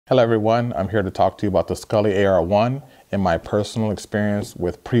Hello everyone, I'm here to talk to you about the Skully AR1 and my personal experience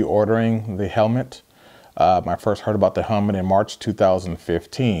with pre-ordering the helmet. I first heard about the helmet in March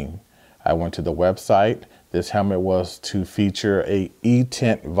 2015. I went to the website. This helmet was to feature a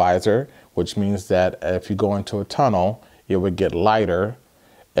E-tint visor, which means that if you go into a tunnel, it would get lighter,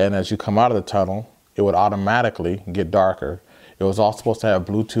 and as you come out of the tunnel, it would automatically get darker. It was also supposed to have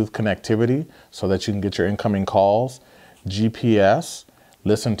Bluetooth connectivity so that you can get your incoming calls, GPS,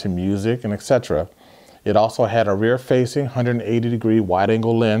 listen to music, and etc. It also had a rear-facing 180-degree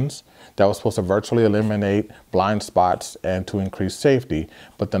wide-angle lens that was supposed to virtually eliminate blind spots and to increase safety.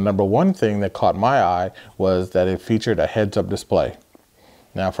 But the number one thing that caught my eye was that it featured a heads-up display.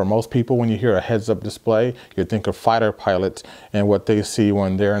 Now, for most people, when you hear a heads-up display, you think of fighter pilots and what they see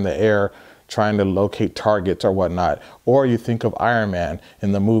when they're in the air trying to locate targets or whatnot. Or you think of Iron Man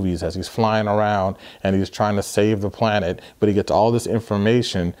in the movies as he's flying around and he's trying to save the planet, but he gets all this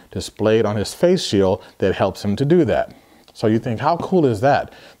information displayed on his face shield that helps him to do that. So you think, how cool is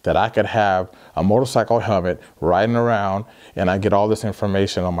that? That I could have a motorcycle helmet riding around and I get all this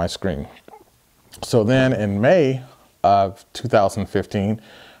information on my screen. So then in May of 2015,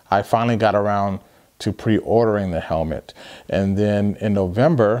 I finally got around to pre-ordering the helmet. And then in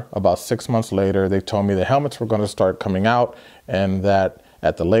November, about 6 months later, they told me the helmets were going to start coming out and that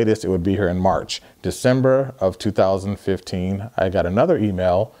at the latest it would be here in March. December of 2015, I got another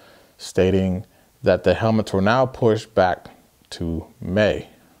email stating that the helmets were now pushed back to May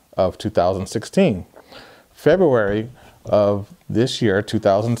of 2016. February of this year,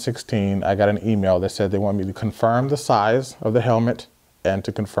 2016, I got an email that said they want me to confirm the size of the helmet and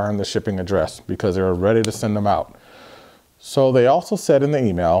to confirm the shipping address because they were ready to send them out. So they also said in the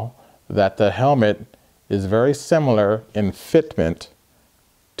email that the helmet is very similar in fitment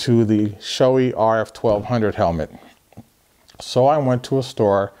to the Skully RF1200 helmet. So I went to a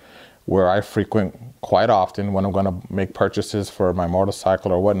store where I frequent quite often when I'm going to make purchases for my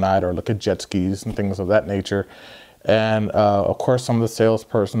motorcycle or whatnot, or look at jet skis and things of that nature. And of course, some of the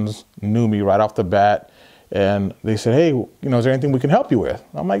salespersons knew me right off the bat. And they said, hey, is there anything we can help you with?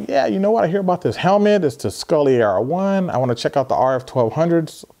 I'm like, yeah, you know what? I hear about this helmet. It's the Skully AR1. I want to check out the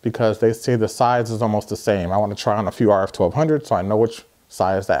RF1200s because they say the size is almost the same. I want to try on a few RF1200s so I know which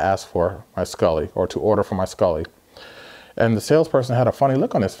size to ask for my Skully or to order for my Skully. And the salesperson had a funny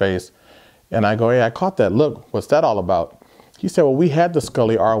look on his face. And I go, hey, I caught that look. What's that all about? He said, well, we had the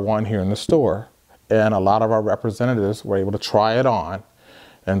Skully R1 here in the store. And a lot of our representatives were able to try it on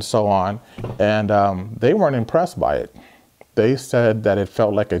and so on. And they weren't impressed by it. They said that it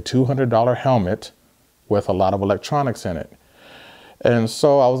felt like a $200 helmet with a lot of electronics in it. And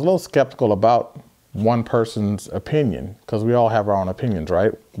so I was a little skeptical about one person's opinion because we all have our own opinions,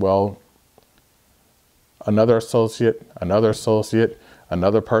 right? Well, another associate,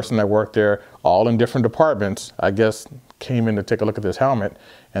 another person that worked there, all in different departments, I guess, came in to take a look at this helmet,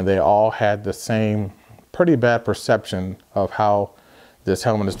 and they all had the same pretty bad perception of how this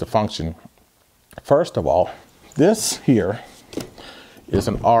helmet is to function. First of all, this here is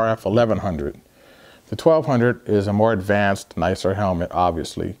an RF 1100. The 1200 is a more advanced, nicer helmet,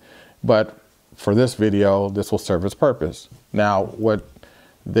 obviously, but for this video, this will serve its purpose. Now, what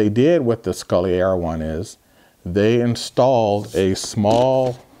they did with the Skully AR1 is they installed a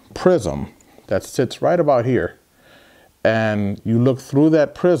small prism that sits right about here, and you look through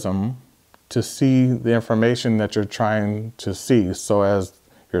that prism to see the information that you're trying to see, so as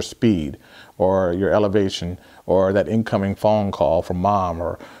your speed or your elevation or that incoming phone call from mom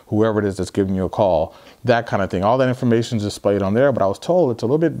or whoever it is that's giving you a call, that kind of thing. All that information is displayed on there, but I was told it's a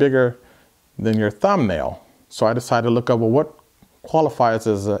little bit bigger than your thumbnail. So I decided to look up, well, what qualifies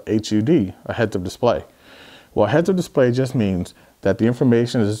as a HUD, a heads-up display? Well, heads-up display just means that the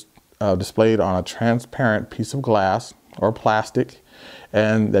information is displayed on a transparent piece of glass or plastic,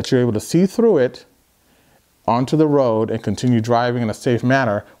 and that you're able to see through it onto the road and continue driving in a safe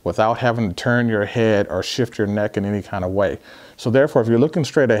manner without having to turn your head or shift your neck in any kind of way. So therefore, if you're looking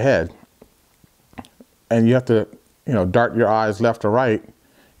straight ahead and you have to, dart your eyes left or right,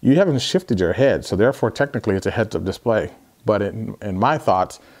 you haven't shifted your head. So therefore, technically, it's a heads-up display. But in my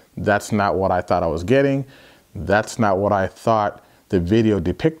thoughts, that's not what I thought I was getting. That's not what I thought the video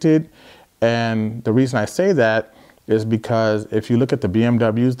depicted. And the reason I say that is because if you look at the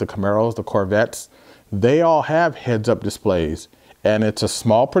BMWs, the Camaros, the Corvettes, they all have heads-up displays. And it's a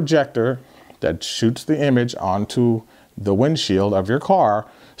small projector that shoots the image onto the windshield of your car,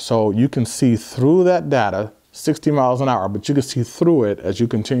 so you can see through that data 60 miles an hour, but you can see through it as you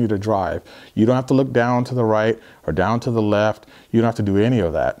continue to drive. You don't have to look down to the right or down to the left. You don't have to do any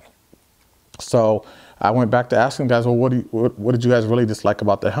of that. So I went back to asking guys, well, what did you guys really dislike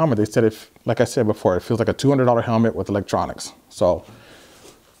about the helmet? They said, like I said before, it feels like a $200 helmet with electronics. So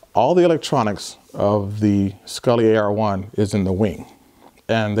all the electronics of the Skully AR1 is in the wing.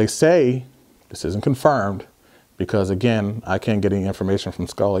 And they say, this isn't confirmed because again, I can't get any information from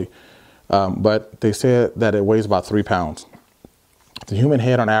Skully, but they said that it weighs about 3 pounds. The human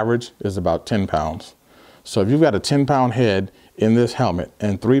head on average is about 10 pounds. So if you've got a 10-pound head in this helmet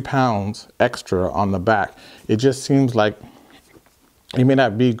and 3 pounds extra on the back, it just seems like it may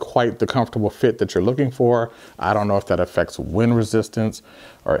not be quite the comfortable fit that you're looking for. I don't know if that affects wind resistance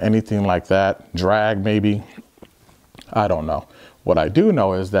or anything like that. Drag maybe, I don't know. What I do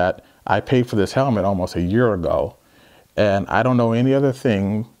know is that I paid for this helmet almost a year ago, and I don't know any other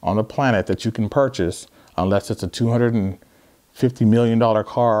thing on the planet that you can purchase unless it's a $250 million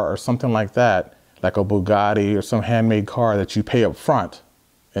car or something like that, like a Bugatti or some handmade car that you pay up front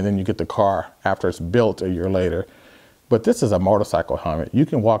and then you get the car after it's built a year later. But this is a motorcycle helmet. You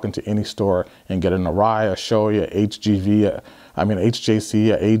can walk into any store and get an Arai, a Shoei, a HGV,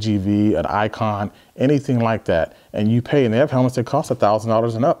 HJC, a AGV, an Icon, anything like that. And you pay, and they have helmets that cost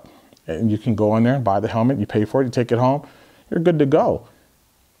 $1,000 and up. And you can go in there and buy the helmet, you pay for it, you take it home, you're good to go.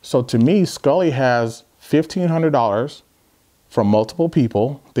 So to me, Skully has $1,500 from multiple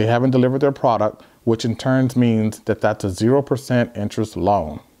people. They haven't delivered their product, which in turn means that that's a 0% interest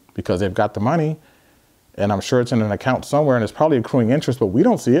loan because they've got the money, and I'm sure it's in an account somewhere and it's probably accruing interest, but we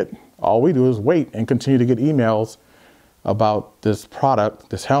don't see it. All we do is wait and continue to get emails about this product,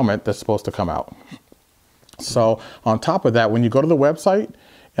 this helmet that's supposed to come out. So on top of that, when you go to the website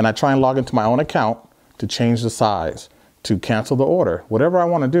and I try and log into my own account to change the size, to cancel the order, whatever I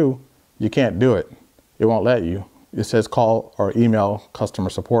want to do, you can't do it. It won't let you. It says call or email customer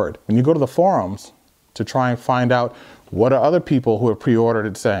support. When you go to the forums to try and find out what are other people who have pre-ordered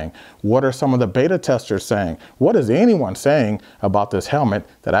it saying, what are some of the beta testers saying, what is anyone saying about this helmet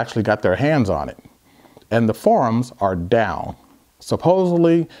that actually got their hands on it? And the forums are down.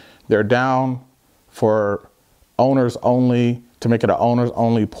 Supposedly they're down for owners only, to make it an owners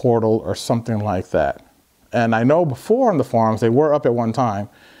only portal or something like that. And I know before in the forums, they were up at one time,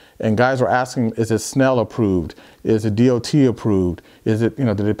 and guys were asking, is it Snell approved? Is it DOT approved? Is it,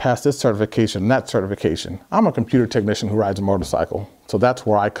 did it pass this certification, that certification? I'm a computer technician who rides a motorcycle. So that's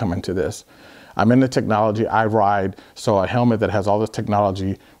where I come into this. I'm in the technology, I ride, so a helmet that has all this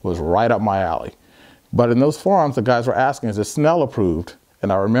technology was right up my alley. But in those forums, the guys were asking, is it Snell approved?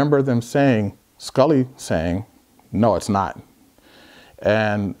 And I remember them saying, Skully saying, no, it's not.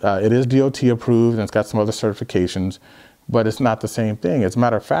 And it is DOT approved and it's got some other certifications, but it's not the same thing. As a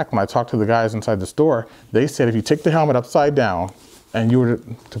matter of fact, when I talked to the guys inside the store, they said if you take the helmet upside down and you were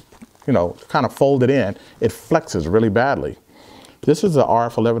to kind of fold it in, it flexes really badly. This is the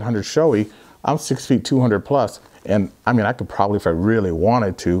RF 1100 Shoei. I'm 6 feet 200 plus, and I mean, I could probably if I really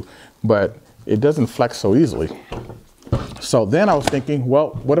wanted to, but it doesn't flex so easily. So then I was thinking,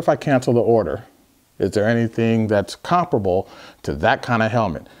 well, what if I cancel the order? Is there anything that's comparable to that kind of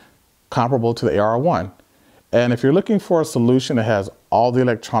helmet, comparable to the AR1? And if you're looking for a solution that has all the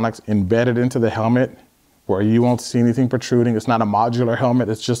electronics embedded into the helmet, where you won't see anything protruding, it's not a modular helmet,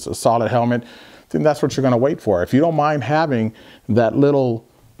 it's just a solid helmet, then that's what you're gonna wait for. If you don't mind having that little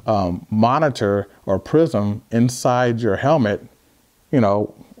monitor or prism inside your helmet,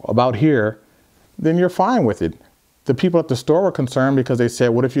 about here, then you're fine with it. The people at the store were concerned because they said,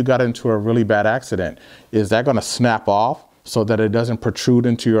 what if you got into a really bad accident? Is that gonna snap off so that it doesn't protrude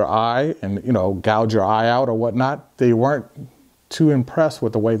into your eye and, gouge your eye out or whatnot? They weren't too impressed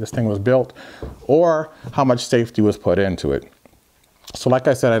with the way this thing was built or how much safety was put into it. So like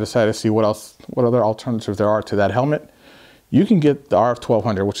I said, I decided to see what other alternatives there are to that helmet. You can get the RF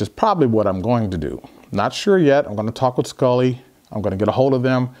 1200, which is probably what I'm going to do. Not sure yet. I'm going to talk with Skully. I'm going to get a hold of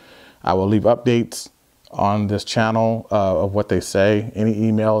them. I will leave updates on this channel of what they say. Any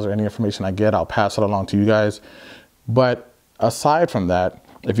emails or any information I get, I'll pass it along to you guys. But aside from that,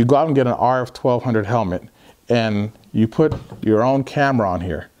 if you go out and get an RF 1200 helmet and you put your own camera on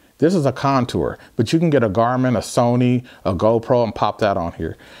here, this is a contour, but you can get a Garmin, a Sony, a GoPro and pop that on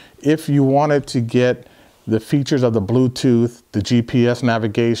here. If you wanted to get the features of the Bluetooth, the GPS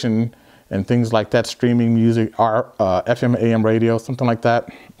navigation and things like that, streaming music, FM, AM radio, something like that,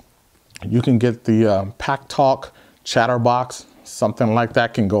 you can get the Pack Talk, Chatterbox, something like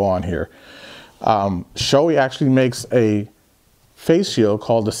that can go on here. Shoei actually makes a face shield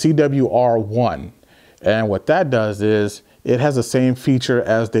called the CWR1. And what that does is it has the same feature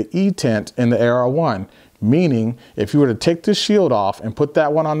as the E-tint in the AR1, meaning if you were to take this shield off and put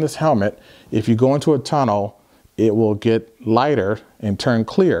that one on this helmet, if you go into a tunnel it will get lighter and turn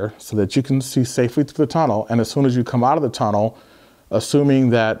clear so that you can see safely through the tunnel. And as soon as you come out of the tunnel, assuming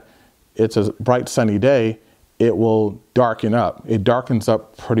that it's a bright sunny day, it will darken up. It darkens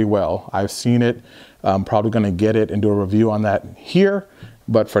up pretty well. I've seen it. I'm probably going to get it and do a review on that here.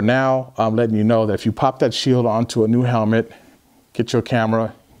 But for now, I'm letting you know that if you pop that shield onto a new helmet, get your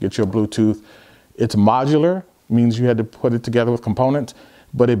camera, get your Bluetooth. It's modular, means you had to put it together with components,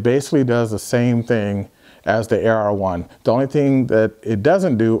 but it basically does the same thing as the AR1. The only thing that it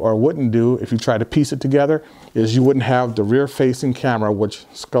doesn't do or wouldn't do if you try to piece it together is you wouldn't have the rear facing camera, which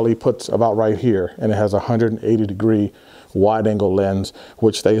Skully puts about right here, and it has a 180-degree wide angle lens,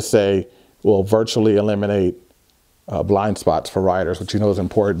 which they say will virtually eliminate blind spots for riders, which you know is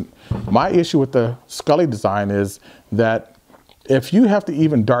important. My issue with the Skully design is that if you have to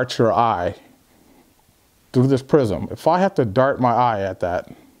even dart your eye through this prism, if I have to dart my eye at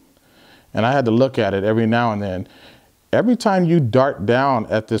that, and I had to look at it every now and then, every time you dart down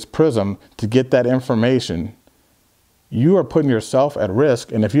at this prism to get that information, you are putting yourself at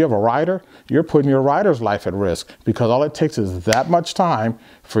risk. And if you have a rider, you're putting your rider's life at risk, because all it takes is that much time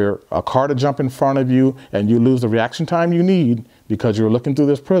for a car to jump in front of you and you lose the reaction time you need because you're looking through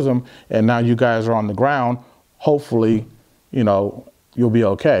this prism, and now you guys are on the ground. Hopefully, you know, you'll be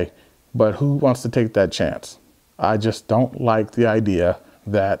okay. But who wants to take that chance? I just don't like the idea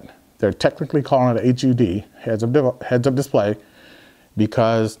that they're technically calling it HUD, heads-up display,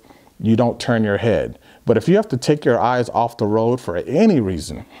 because you don't turn your head. But if you have to take your eyes off the road for any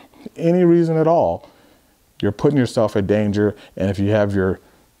reason at all, you're putting yourself in danger. And if you have your,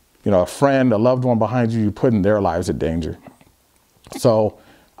 a friend, a loved one behind you, you're putting their lives in danger. So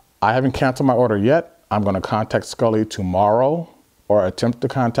I haven't canceled my order yet. I'm going to contact Skully tomorrow, or attempt to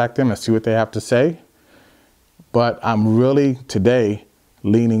contact them and see what they have to say. But I'm really today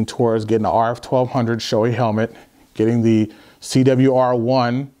leaning towards getting the RF1200 Shoei helmet, getting the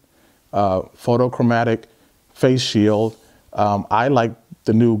CWR1 photochromatic face shield. I like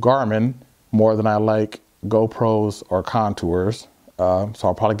the new Garmin more than I like GoPros or Contours. So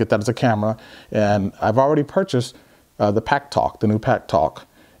I'll probably get that as a camera. And I've already purchased the Pack Talk, the new Pack Talk.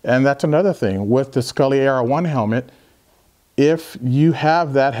 And that's another thing with the Skully AR1 helmet. If you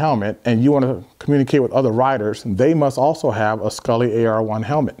have that helmet and you want to communicate with other riders, they must also have a Skully AR1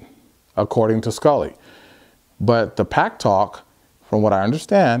 helmet, according to Skully. But the Pack Talk, from what I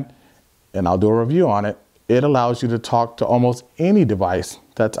understand, and I'll do a review on it, it allows you to talk to almost any device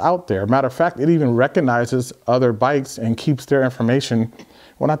that's out there. Matter of fact, it even recognizes other bikes and keeps their information,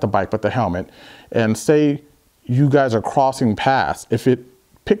 well, not the bike, but the helmet. And say you guys are crossing paths. If it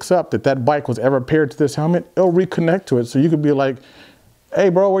picks up that bike was ever paired to this helmet, it'll reconnect to it. So you could be like, hey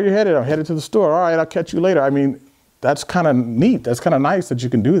bro, where you headed? I'm headed to the store. All right, I'll catch you later. I mean, that's kind of neat. That's kind of nice that you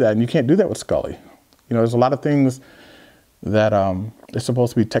can do that. And you can't do that with Skully. There's a lot of things that they're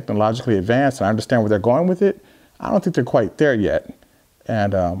supposed to be technologically advanced, and I understand where they're going with it. I don't think they're quite there yet.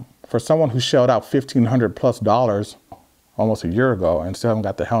 And for someone who shelled out $1,500+ almost a year ago and still haven't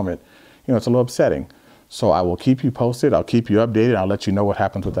got the helmet, it's a little upsetting. So I will keep you posted. I'll keep you updated. I'll let you know what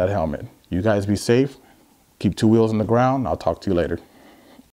happens with that helmet. You guys be safe. Keep two wheels on the ground. I'll talk to you later.